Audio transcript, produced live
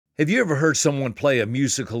Have you ever heard someone play a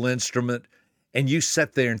musical instrument and you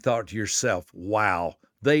sat there and thought to yourself, wow,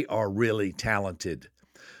 they are really talented?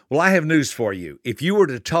 Well, I have news for you. If you were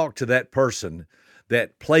to talk to that person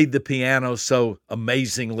that played the piano so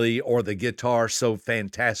amazingly, or the guitar so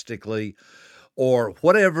fantastically, or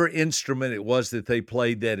whatever instrument it was that they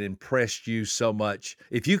played that impressed you so much,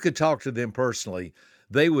 if you could talk to them personally,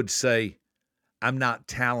 they would say, I'm not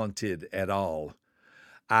talented at all.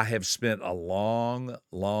 I have spent a long,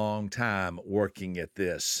 long time working at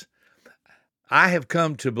this. I have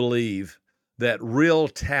come to believe that real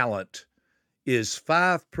talent is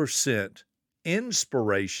 5%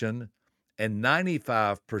 inspiration and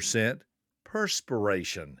 95%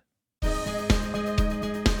 perspiration.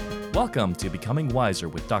 Welcome to Becoming Wiser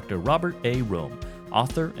with Dr. Robert A. Rome,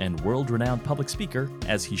 author and world-renowned public speaker,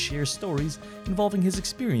 as he shares stories involving his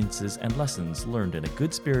experiences and lessons learned in a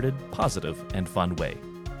good-spirited, positive, and fun way.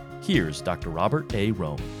 Here's Dr. Robert A.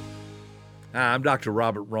 Rome. Hi, I'm Dr.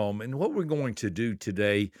 Robert Rome, and what we're going to do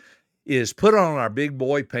today is put on our big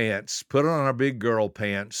boy pants, put on our big girl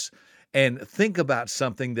pants, and think about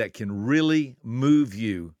something that can really move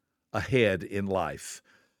you ahead in life.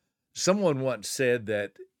 Someone once said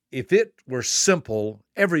that if it were simple,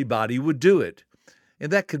 everybody would do it.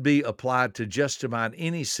 And that could be applied to just about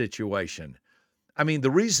any situation. I mean,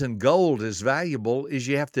 the reason gold is valuable is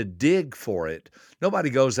you have to dig for it. Nobody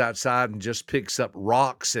goes outside and just picks up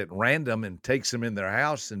rocks at random and takes them in their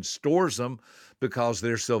house and stores them because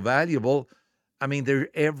they're so valuable. I mean, they're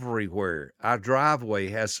everywhere. Our driveway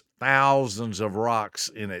has thousands of rocks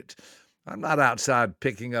in it. I'm not outside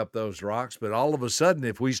picking up those rocks, but all of a sudden,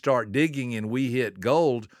 if we start digging and we hit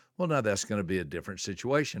gold, well, now that's going to be a different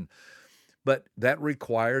situation. But that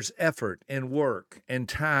requires effort and work and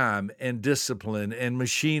time and discipline and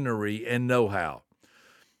machinery and know-how.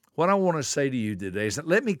 What I want to say to you today is that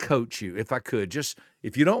let me coach you, if I could, just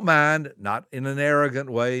if you don't mind, not in an arrogant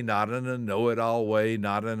way, not in a know-it-all way,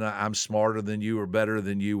 not in a I'm smarter than you or better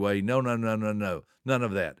than you way. No, none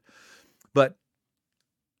of that. But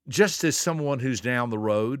just as someone who's down the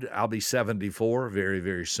road, I'll be 74 very,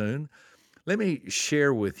 very soon. Let me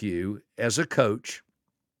share with you as a coach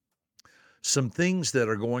some things that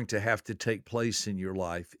are going to have to take place in your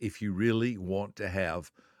life if you really want to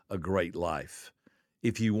have a great life,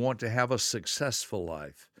 if you want to have a successful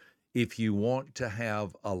life, if you want to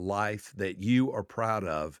have a life that you are proud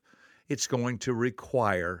of. It's going to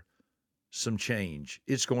require some change.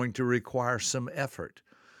 It's going to require some effort.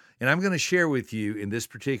 And I'm going to share with you in this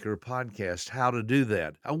particular podcast how to do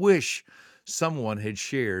that. I wish someone had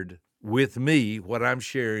shared with me what I'm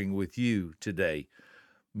sharing with you today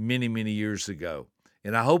many, many years ago.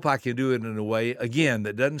 And I hope I can do it in a way, again,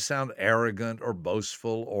 that doesn't sound arrogant or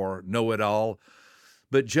boastful or know-it-all,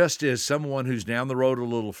 but just as someone who's down the road a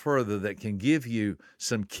little further that can give you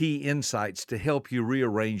some key insights to help you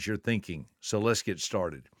rearrange your thinking. So let's get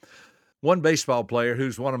started. One baseball player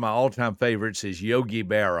who's one of my all-time favorites is Yogi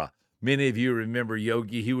Berra. Many of you remember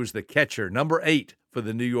Yogi. He was the catcher, number 8 for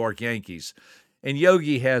the New York Yankees. And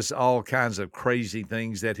Yogi has all kinds of crazy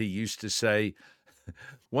things that he used to say.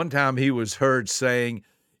 One time he was heard saying,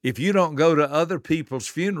 if you don't go to other people's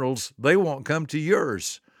funerals, they won't come to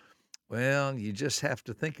yours. Well, you just have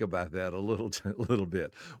to think about that a little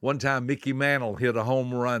bit. One time Mickey Mantle hit a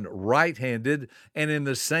home run right-handed, and in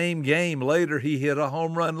the same game later he hit a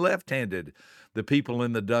home run left-handed. The people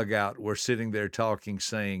in the dugout were sitting there talking,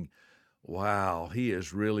 saying, wow, he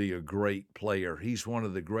is really a great player. He's one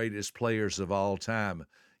of the greatest players of all time.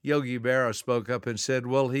 Yogi Berra spoke up and said,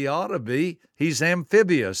 well, he ought to be. He's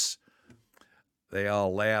amphibious. They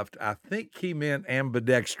all laughed. I think he meant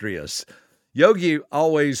ambidextrous. Yogi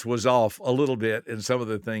always was off a little bit in some of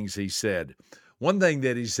the things he said. One thing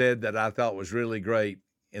that he said that I thought was really great,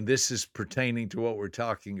 and this is pertaining to what we're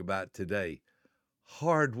talking about today,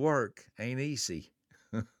 hard work ain't easy.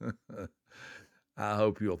 I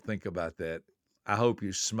hope you'll think about that. I hope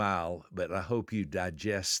you smile, but I hope you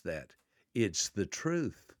digest that. It's the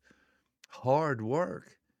truth. Hard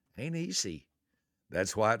work ain't easy.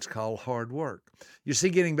 That's why it's called hard work. You see,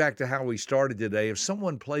 getting back to how we started today, if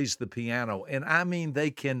someone plays the piano, and I mean they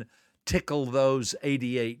can tickle those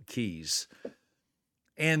 88 keys,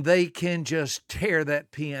 and they can just tear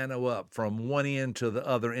that piano up from one end to the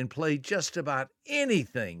other and play just about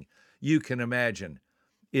anything you can imagine,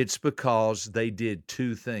 it's because they did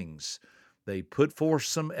two things. They put forth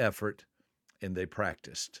some effort and they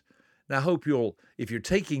practiced. Now, I hope if you're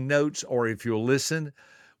taking notes or if you'll listen,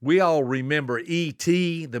 we all remember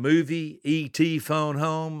E.T., the movie, E.T. Phone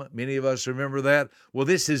Home. Many of us remember that. Well,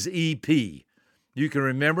 this is E.P. You can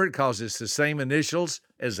remember it because it's the same initials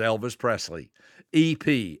as Elvis Presley.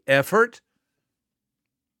 E.P., effort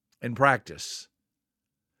and practice.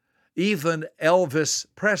 Even Elvis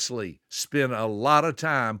Presley spent a lot of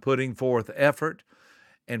time putting forth effort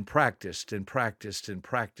and practiced and practiced and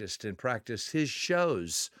practiced and practiced. His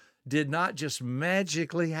shows did not just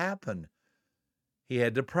magically happen. He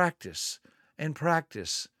had to practice and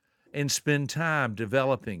practice and spend time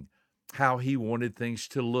developing how he wanted things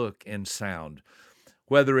to look and sound.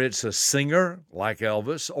 Whether it's a singer like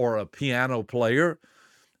Elvis or a piano player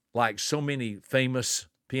like so many famous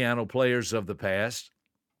piano players of the past,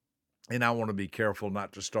 and I want to be careful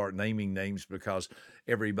not to start naming names because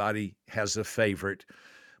everybody has a favorite.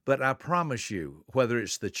 But I promise you, whether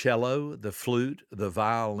it's the cello, the flute, the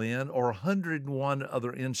violin, or 101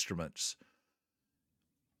 other instruments,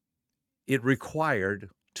 it required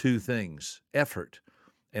two things: effort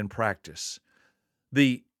and practice.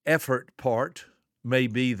 The effort part may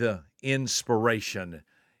be the inspiration.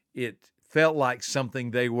 It felt like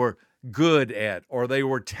something they were good at, or they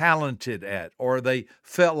were talented at, or they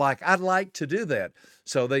felt like, I'd like to do that.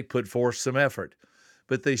 So they put forth some effort.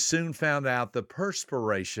 But they soon found out the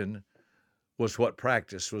perspiration was what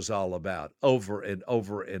practice was all about, over and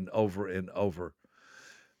over and over and over.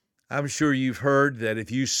 I'm sure you've heard that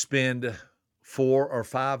if you spend 4 or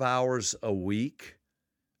 5 hours a week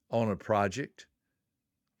on a project,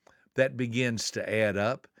 that begins to add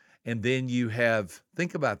up. And then you have,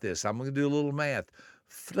 think about this, I'm going to do a little math.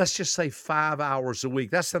 Let's just say 5 hours a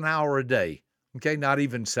week. That's an hour a day. Okay, not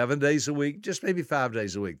even 7 days a week, just maybe 5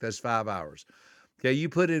 days a week. That's 5 hours. Okay, you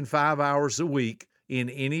put in 5 hours a week in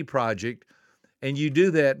any project, and you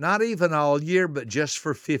do that not even all year, but just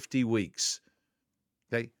for 50 weeks.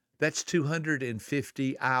 Okay, that's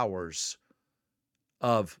 250 hours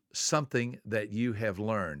of something that you have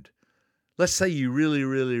learned. Let's say you really,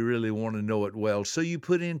 really, really want to know it well. So you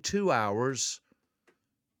put in 2 hours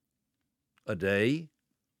a day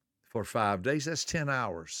for 5 days. That's 10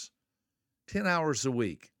 hours, 10 hours a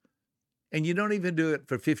week. And you don't even do it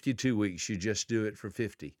for 52 weeks. You just do it for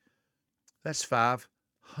 50. That's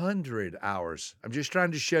 500 hours. I'm just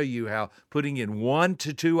trying to show you how putting in 1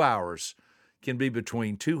 to 2 hours can be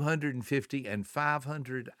between 250 and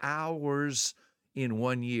 500 hours in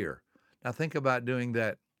 1 year. Now think about doing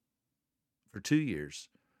that for 2 years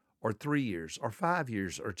or 3 years or 5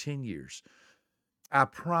 years or 10 years. I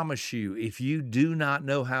promise you, if you do not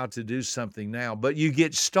know how to do something now, but you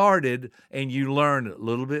get started and you learn a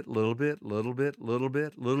little bit, little bit, little bit, little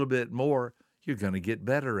bit, little bit more, you're going to get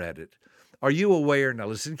better at it. Are you aware? Now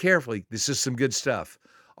listen carefully. This is some good stuff.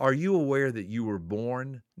 Are you aware that you were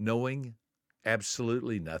born knowing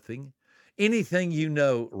absolutely nothing? Anything you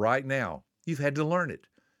know right now, you've had to learn it.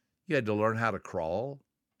 You had to learn how to crawl.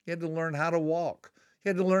 You had to learn how to walk. You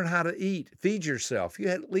had to learn how to eat, feed yourself.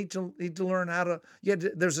 You need to learn how to,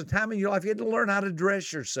 there's a time in your life you had to learn how to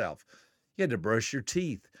dress yourself. You had to brush your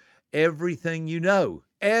teeth. Everything you know,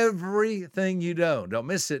 don't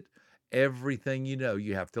miss it. Everything you know,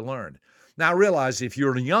 you have to learn. Now, I realize if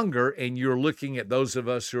you're younger and you're looking at those of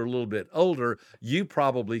us who are a little bit older, you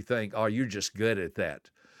probably think, oh, you're just good at that.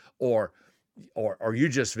 Or you're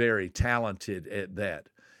just very talented at that.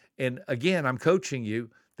 And again, I'm coaching you.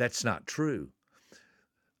 That's not true.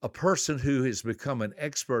 A person who has become an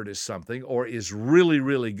expert at something or is really,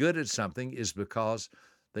 really good at something is because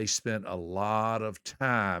they spent a lot of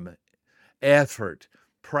time, effort,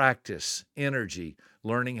 practice, energy,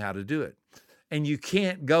 learning how to do it. And you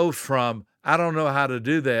can't go from, I don't know how to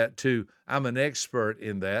do that, to I'm an expert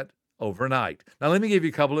in that overnight. Now, let me give you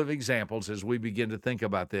a couple of examples as we begin to think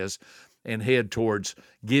about this and head towards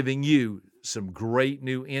giving you some great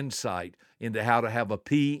new insight into how to have a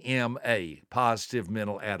PMA, positive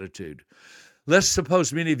mental attitude. Let's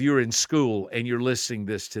suppose many of you are in school and you're listening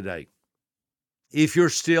this today. If you're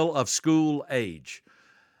still of school age,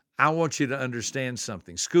 I want you to understand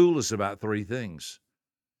something. School is about three things.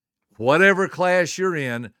 Whatever class you're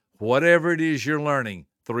in, whatever it is you're learning,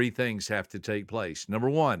 three things have to take place. Number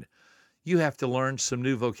one, you have to learn some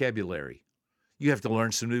new vocabulary. You have to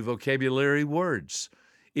learn some new vocabulary words.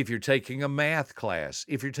 If you're taking a math class,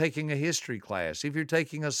 if you're taking a history class, if you're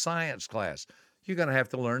taking a science class, you're going to have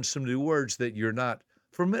to learn some new words that you're not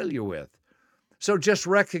familiar with. So just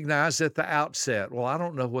recognize at the outset, well, I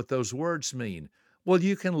don't know what those words mean. Well,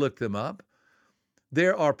 you can look them up.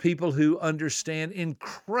 There are people who understand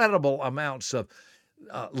incredible amounts of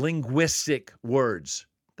linguistic words.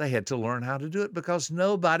 They had to learn how to do it because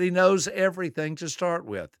nobody knows everything to start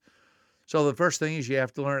with. So the first thing is you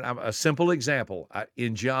have to learn. A simple example,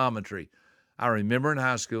 in geometry. I remember in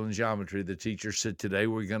high school in geometry, the teacher said, today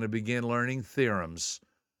we're going to begin learning theorems.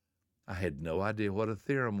 I had no idea what a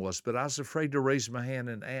theorem was, but I was afraid to raise my hand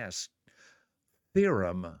and ask.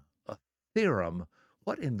 A theorem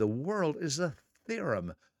What in the world is a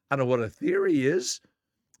theorem? I know what a theory is,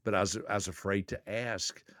 but I was afraid to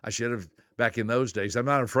ask. I should have back in those days. I'm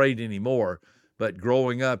not afraid anymore, but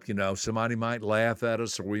growing up, somebody might laugh at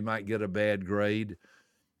us or we might get a bad grade.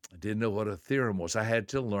 I didn't know what a theorem was. I had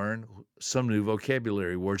to learn some new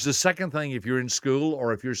vocabulary words. The second thing, if you're in school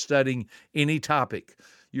or if you're studying any topic,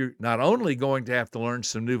 you're not only going to have to learn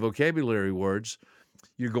some new vocabulary words,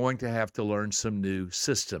 you're going to have to learn some new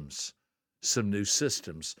systems. Some new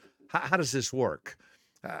systems. How does this work?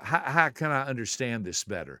 How can I understand this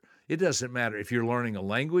better? It doesn't matter if you're learning a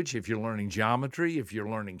language, if you're learning geometry, if you're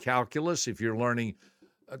learning calculus, if you're learning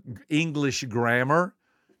English grammar,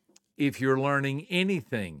 if you're learning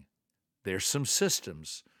anything, there's some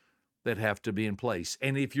systems that have to be in place.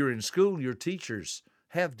 And if you're in school, your teachers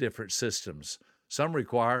have different systems. Some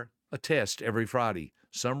require a test every Friday.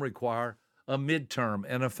 Some require a midterm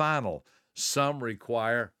and a final. Some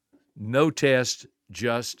require no test,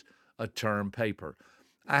 just a term paper.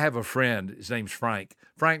 I have a friend, his name's Frank.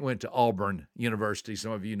 Frank went to Auburn University.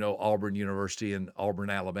 Some of you know Auburn University in Auburn,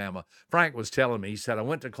 Alabama. Frank was telling me, he said, I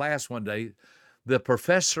went to class one day. The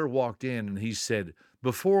professor walked in and he said,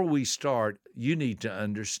 before we start, you need to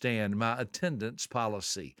understand my attendance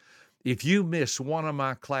policy. If you miss one of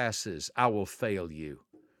my classes, I will fail you.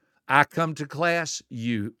 I come to class,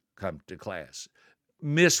 you come to class.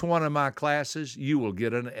 Miss one of my classes, you will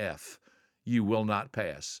get an F. You will not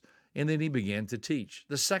pass. And then he began to teach.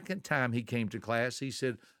 The second time he came to class, he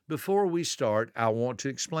said, before we start, I want to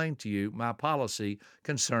explain to you my policy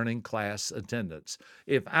concerning class attendance.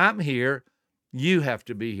 If I'm here, you have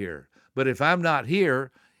to be here. But if I'm not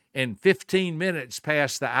here and 15 minutes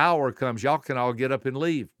past the hour comes, y'all can all get up and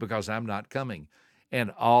leave because I'm not coming.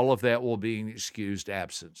 And all of that will be an excused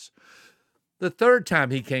absence. The third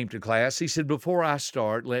time he came to class, he said, before I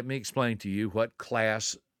start, let me explain to you what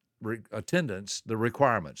class attendance, the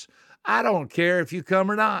requirements. I don't care if you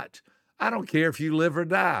come or not. I don't care if you live or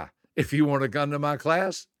die. If you want to come to my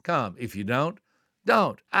class, come. If you don't,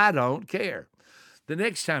 don't. I don't care. The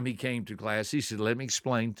next time he came to class, he said, let me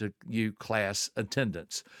explain to you class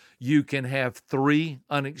attendance. You can have 3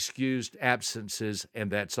 unexcused absences,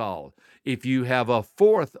 and that's all. If you have a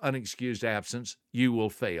 4th unexcused absence, you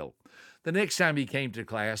will fail. The next time he came to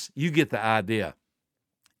class, you get the idea.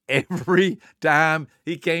 Every time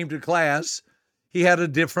he came to class, he had a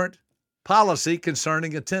different policy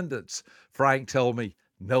concerning attendance. Frank told me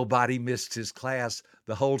nobody missed his class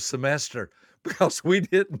the whole semester because we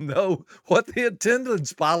didn't know what the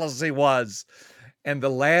attendance policy was. And the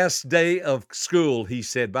last day of school, he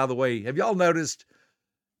said, by the way, have y'all noticed?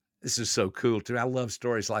 This is so cool to me. I love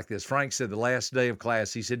stories like this. Frank said the last day of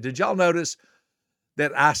class, he said, did y'all notice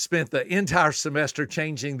that I spent the entire semester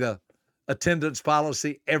changing the attendance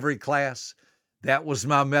policy every class? That was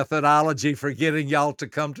my methodology for getting y'all to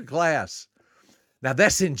come to class. Now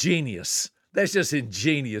that's ingenious. That's just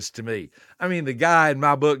ingenious to me. I mean, the guy in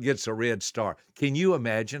my book gets a red star. Can you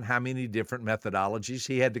imagine how many different methodologies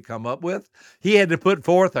he had to come up with? He had to put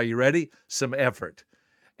forth, are you ready? Some effort.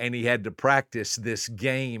 And he had to practice this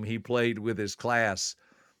game he played with his class.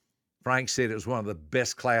 Frank said it was one of the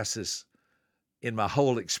best classes in my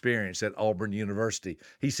whole experience at Auburn University.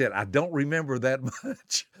 He said, I don't remember that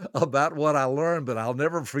much about what I learned, but I'll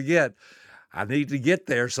never forget. I need to get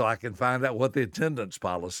there so I can find out what the attendance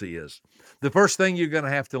policy is. The first thing you're going to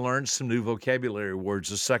have to learn some new vocabulary words.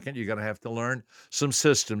 The second, you're going to have to learn some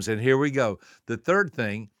systems. And here we go. The third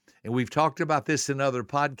thing, and we've talked about this in other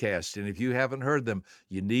podcasts, and if you haven't heard them,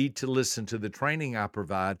 you need to listen to the training I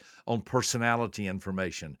provide on personality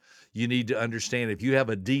information. You need to understand if you have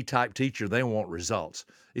a D-type teacher, they want results.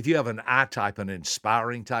 If you have an I-type, an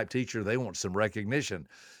inspiring type teacher, they want some recognition.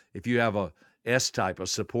 If you have a S-type, a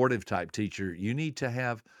supportive type teacher, you need to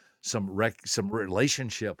have some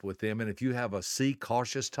relationship with them. And if you have a C,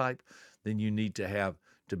 cautious type, then you need to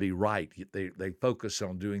be right. They focus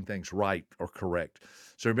on doing things right or correct.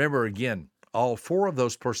 So remember, again, all 4 of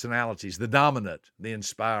those personalities, the dominant, the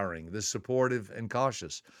inspiring, the supportive, and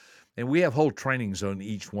cautious. And we have whole trainings on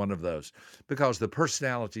each one of those because the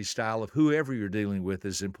personality style of whoever you're dealing with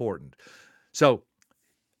is important. So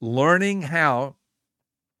learning how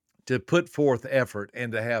to put forth effort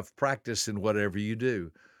and to have practice in whatever you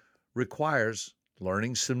do requires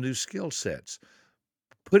learning some new skill sets,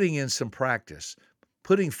 putting in some practice,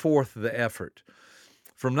 putting forth the effort.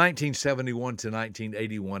 From 1971 to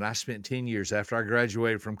 1981, I spent 10 years after I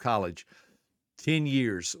graduated from college, 10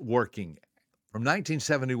 years working. From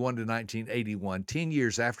 1971 to 1981, 10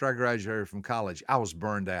 years after I graduated from college, I was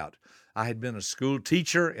burned out. I had been a school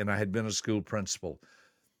teacher and I had been a school principal.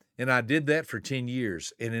 And I did that for 10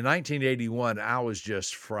 years. And in 1981, I was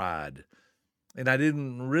just fried. and I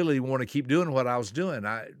didn't really want to keep doing what I was doing.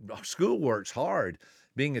 Schoolwork's hard.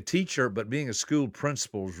 Being a teacher, but being a school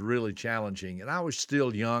principal is really challenging. And I was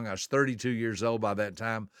still young. I was 32 years old by that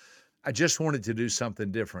time. I just wanted to do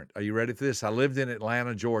something different. Are you ready for this? I lived in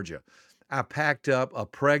Atlanta, Georgia. I packed up a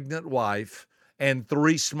pregnant wife and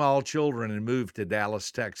 3 small children and moved to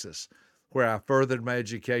Dallas, Texas, where I furthered my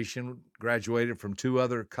education, graduated from 2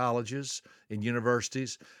 other colleges and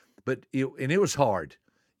universities. And it was hard.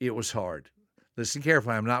 It was hard. Listen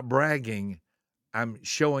carefully. I'm not bragging. I'm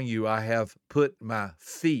showing you I have put my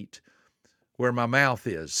feet where my mouth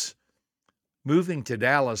is. Moving to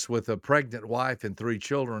Dallas with a pregnant wife and 3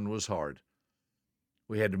 children was hard.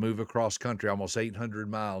 We had to move across country almost 800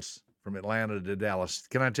 miles from Atlanta to Dallas.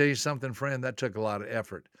 Can I tell you something, friend? That took a lot of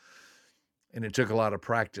effort. And it took a lot of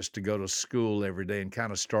practice to go to school every day and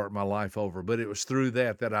kind of start my life over. But it was through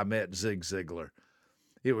that I met Zig Ziglar.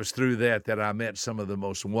 It was through that I met some of the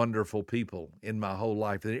most wonderful people in my whole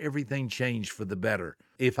life. Everything changed for the better.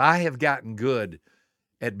 If I have gotten good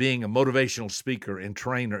at being a motivational speaker and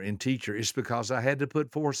trainer and teacher, it's because I had to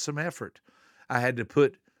put forth some effort. I had to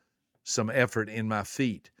put some effort in my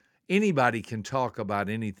feet. Anybody can talk about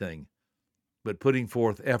anything, but putting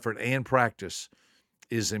forth effort and practice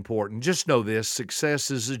is important. Just know this: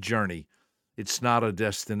 success is a journey, it's not a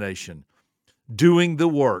destination. Doing the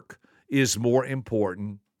work is more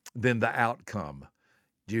important than the outcome.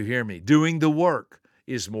 Do you hear me? Doing the work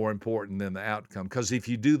is more important than the outcome, because if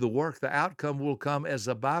you do the work, the outcome will come as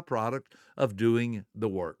a byproduct of doing the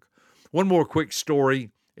work. One more quick story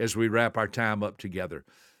as we wrap our time up together.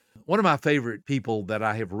 One of my favorite people that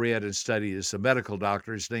I have read and studied is a medical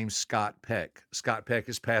doctor. His name's Scott Peck. Scott Peck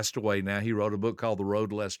has passed away now. He wrote a book called The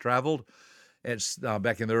Road Less Traveled. It's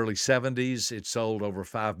back in the early 70s. It sold over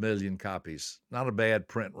 5 million copies. Not a bad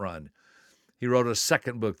print run. He wrote a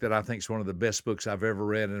second book that I think is one of the best books I've ever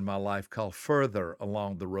read in my life, called Further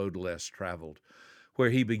Along the Road Less Traveled,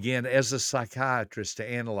 where he began as a psychiatrist to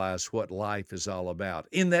analyze what life is all about.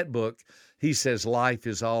 In that book, he says life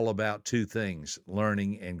is all about 2 things: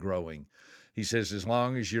 learning and growing. He says as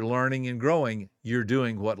long as you're learning and growing, you're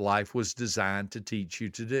doing what life was designed to teach you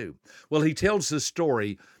to do. Well, he tells the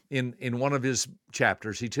story in one of his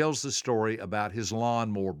chapters. He tells the story about his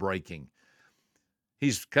lawnmower breaking.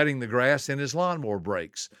 He's cutting the grass and his lawnmower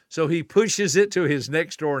breaks. So he pushes it to his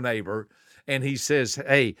next door neighbor and he says,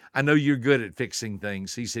 "Hey, I know you're good at fixing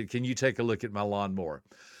things." He said, "Can you take a look at my lawnmower?"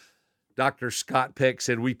 Dr. Scott Peck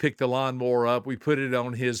said, "We picked the lawnmower up. We put it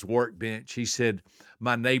on his workbench." He said,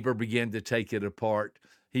 "My neighbor began to take it apart.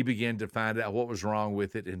 He began to find out what was wrong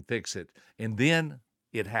with it and fix it. And then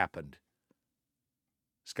it happened."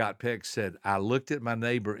 Scott Peck said, "I looked at my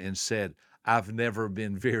neighbor and said, I've never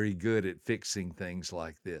been very good at fixing things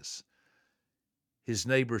like this." His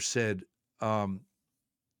neighbor said,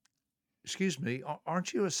 "Excuse me,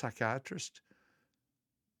 aren't you a psychiatrist?"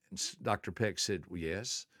 And Dr. Peck said, "Well,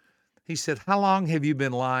 yes." He said, "How long have you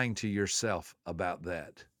been lying to yourself about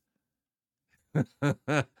that?"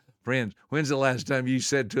 Friends, when's the last time you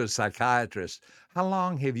said to a psychiatrist, "How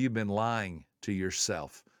long have you been lying to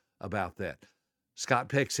yourself about that?" Scott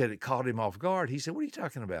Peck said it caught him off guard. He said, "What are you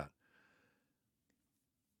talking about?"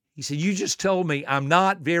 He said, "You just told me I'm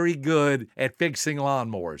not very good at fixing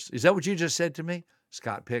lawnmowers. Is that what you just said to me?"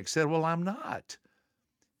 Scott Peck said, "Well, I'm not."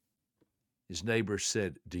 His neighbor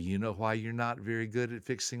said, "Do you know why you're not very good at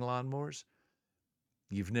fixing lawnmowers?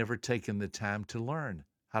 You've never taken the time to learn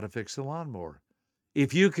how to fix a lawnmower.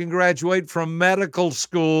 If you can graduate from medical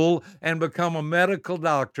school and become a medical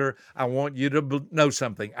doctor, I want you to know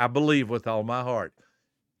something. I believe with all my heart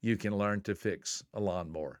you can learn to fix a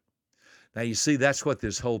lawnmower." Now, you see, that's what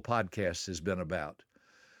this whole podcast has been about.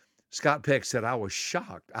 Scott Peck said, "I was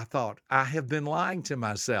shocked. I thought, I have been lying to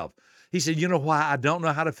myself." He said, "You know why I don't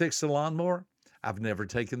know how to fix a lawnmower? I've never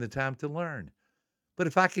taken the time to learn. But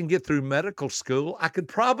if I can get through medical school, I could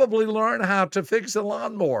probably learn how to fix a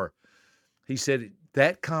lawnmower." He said,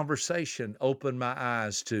 that conversation opened my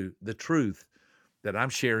eyes to the truth that I'm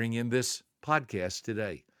sharing in this podcast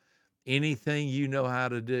today. Anything you know how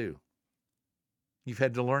to do, you've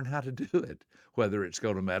had to learn how to do it, whether it's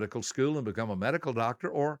go to medical school and become a medical doctor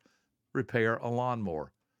or repair a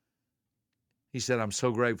lawnmower. He said, "I'm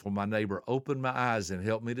so grateful my neighbor opened my eyes and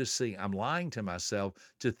helped me to see I'm lying to myself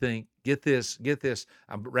to think, get this,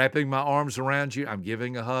 I'm wrapping my arms around you, I'm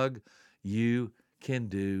giving a hug. You can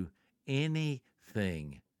do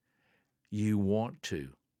anything you want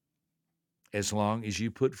to as long as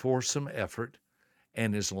you put forth some effort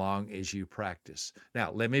and as long as you practice."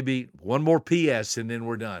 Now, let me be one more PS and then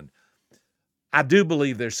we're done. I do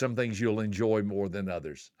believe there's some things you'll enjoy more than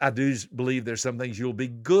others. I do believe there's some things you'll be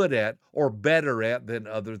good at or better at than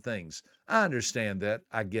other things. I understand that.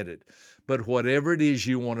 I get it. But whatever it is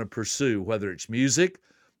you want to pursue, whether it's music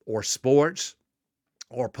or sports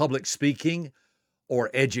or public speaking or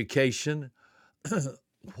education,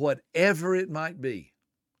 whatever it might be,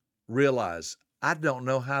 realize I don't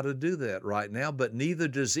know how to do that right now, but neither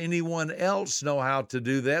does anyone else know how to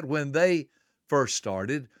do that when they first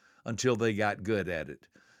started until they got good at it.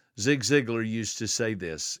 Zig Ziglar used to say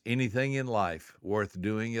this: anything in life worth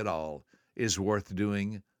doing at all is worth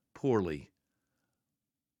doing poorly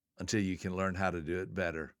until you can learn how to do it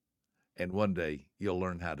better. And one day you'll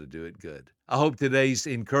learn how to do it good. I hope today's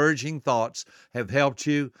encouraging thoughts have helped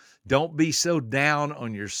you. Don't be so down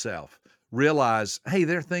on yourself. Realize, hey,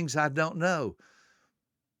 there are things I don't know,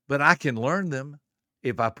 but I can learn them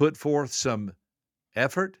if I put forth some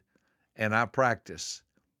effort and I practice.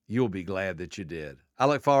 You'll be glad that you did. I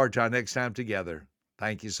look forward to our next time together.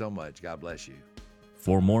 Thank you so much. God bless you.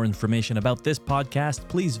 For more information about this podcast,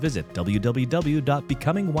 please visit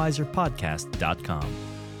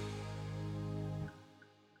www.becomingwiserpodcast.com.